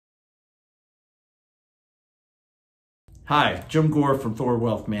Hi, Jim Gore from THOR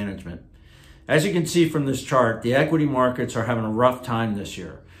Wealth Management. As you can see from this chart, the equity markets are having a rough time this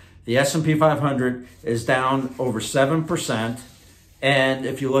year. The S&P 500 is down over 7%, and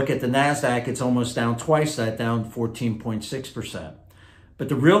if you look at the NASDAQ, it's almost down twice that, down 14.6%. But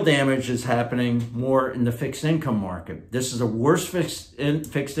the real damage is happening more in the fixed income market. This is the worst fixed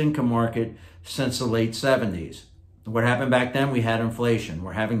income market since the late 70s. What happened back then? We had inflation.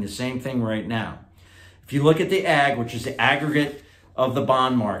 We're having the same thing right now. If you look at the AGG, which is the aggregate of the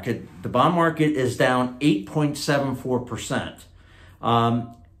bond market is down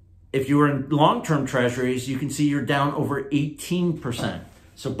 8.74%. If you were in long-term treasuries, you can see you're down over 18%.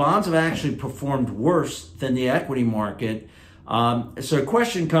 So bonds have actually performed worse than the equity market. So a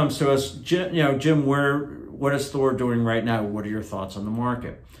question comes to us, Jim, what is THOR doing right now? What are your thoughts on the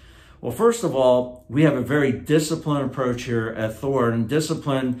market? Well, first of all, we have a very disciplined approach here at THOR, and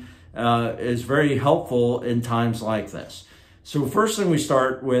discipline is very helpful in times like this. So first thing we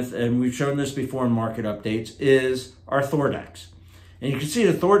start with, and we've shown this before in market updates, is our THORdex. And you can see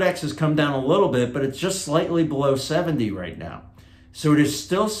the THORdex has come down a little bit, but it's just slightly below 70 right now. So it is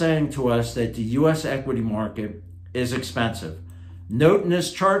still saying to us that the U.S. equity market is expensive. Note in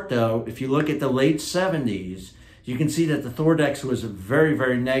this chart, though, if you look at the late 70s, you can see that the THORdex was very,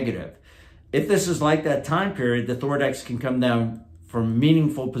 very negative. If this is like that time period, the THORdex can come down from a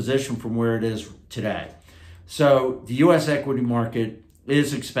meaningful position from where it is today. So the U.S. equity market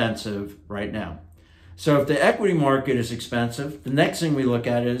is expensive right now. So if the equity market is expensive, the next thing we look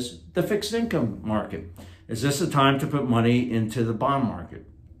at is the fixed income market. Is this a time to put money into the bond market?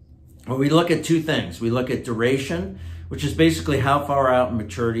 Well, we look at two things. We look at duration, which is basically how far out in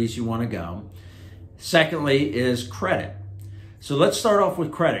maturities you want to go. Secondly is credit. So let's start off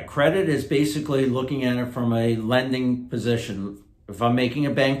with credit. Credit is basically looking at it from a lending position. If I'm making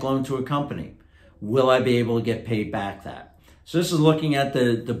a bank loan to a company, will I be able to get paid back that? So this is looking at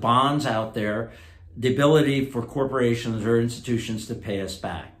the bonds out there, the ability for corporations or institutions to pay us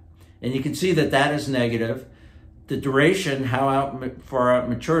back. And you can see that that is negative. The duration, how far out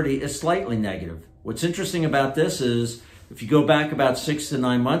maturity, is slightly negative. What's interesting about this is, if you go back about 6 to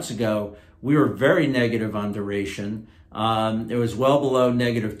 9 months ago, we were very negative on duration. It was well below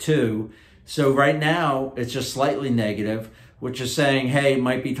 -2. So right now, it's just slightly negative, which is saying, hey, it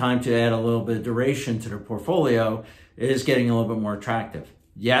might be time to add a little bit of duration to the portfolio. It is getting a little bit more attractive.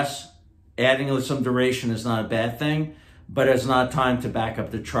 Yes, adding some duration is not a bad thing, but it's not time to back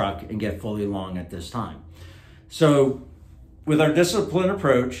up the truck and get fully long at this time. So with our disciplined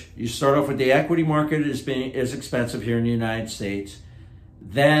approach, you start off with the equity market is expensive here in the United States.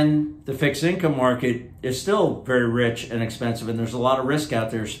 Then the fixed income market is still very rich and expensive, and there's a lot of risk out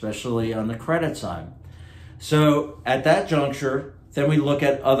there, especially on the credit side. So at that juncture, then we look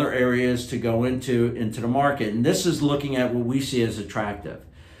at other areas to go into the market. And this is looking at what we see as attractive.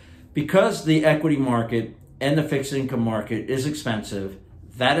 Because the equity market and the fixed income market is expensive,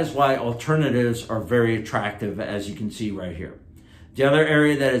 that is why alternatives are very attractive, as you can see right here. The other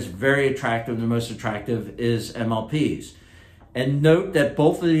area that is very attractive, the most attractive, is MLPs. And note that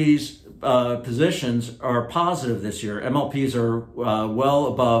both of these positions are positive this year. MLPs are well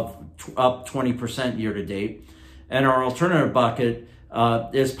above up 20% year to date. And our alternative bucket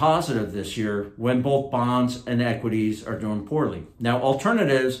is positive this year when both bonds and equities are doing poorly. Now,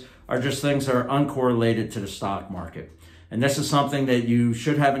 alternatives are just things that are uncorrelated to the stock market. And this is something that you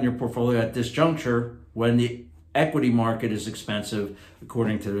should have in your portfolio at this juncture when the equity market is expensive,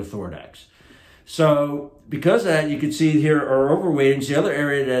 according to the THORdex. So because of that, you can see here our overweightings. The other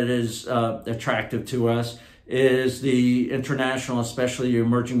area that is attractive to us is the international, especially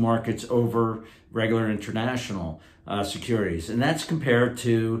emerging markets, over regular international securities. And that's compared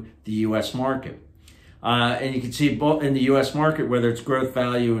to the U.S. market. And you can see both in the U.S. market, whether it's growth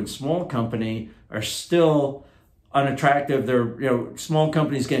value and small company, are still unattractive. They're, small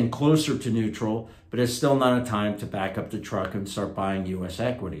companies getting closer to neutral, but it's still not a time to back up the truck and start buying U.S.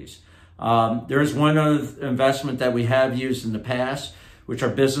 equities. There is one other investment that we have used in the past, which are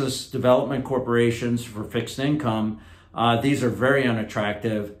business development corporations for fixed income. These are very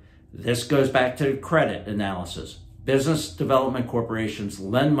unattractive. This goes back to credit analysis. Business development corporations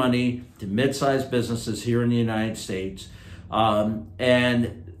lend money to mid-sized businesses here in the United States.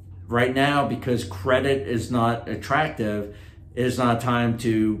 And right now, because credit is not attractive, it is not time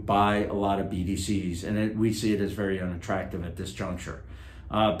to buy a lot of BDCs. And we see it as very unattractive at this juncture.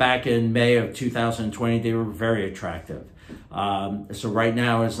 Back in May of 2020, they were very attractive. So right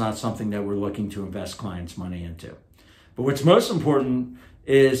now is not something that we're looking to invest clients' money into. But what's most important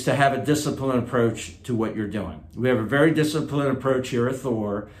is to have a disciplined approach to what you're doing. We have a very disciplined approach here at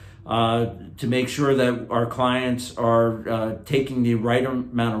THOR. to make sure that our clients are taking the right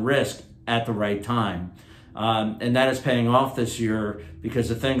amount of risk at the right time. And that is paying off this year because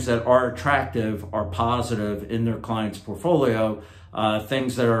the things that are attractive are positive in their client's portfolio.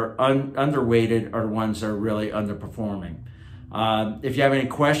 Things that are underweighted are the ones that are really underperforming. If you have any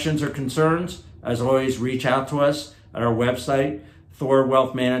questions or concerns, as always, reach out to us at our website,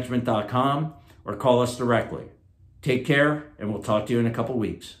 THORwealthmanagement.com, or call us directly. Take care, and we'll talk to you in a couple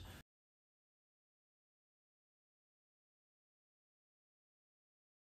weeks.